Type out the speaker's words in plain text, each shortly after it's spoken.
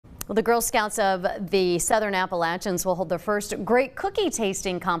Well, the Girl Scouts of the Southern Appalachians will hold their first great cookie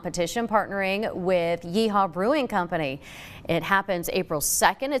tasting competition, partnering with Yee-Haw Brewing Company. It happens April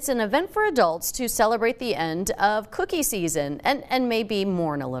 2nd. It's an event for adults to celebrate the end of cookie season and maybe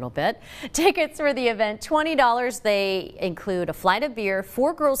mourn a little bit. Tickets for the event, $20. They include a flight of beer,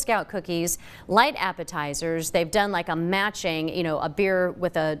 4 Girl Scout cookies, light appetizers. They've done like a matching, a beer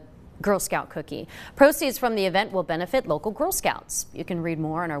with a Girl Scout cookie. Proceeds from the event will benefit local Girl Scouts. You can read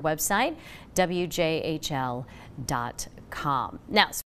more on our website, wjhl.com. Now,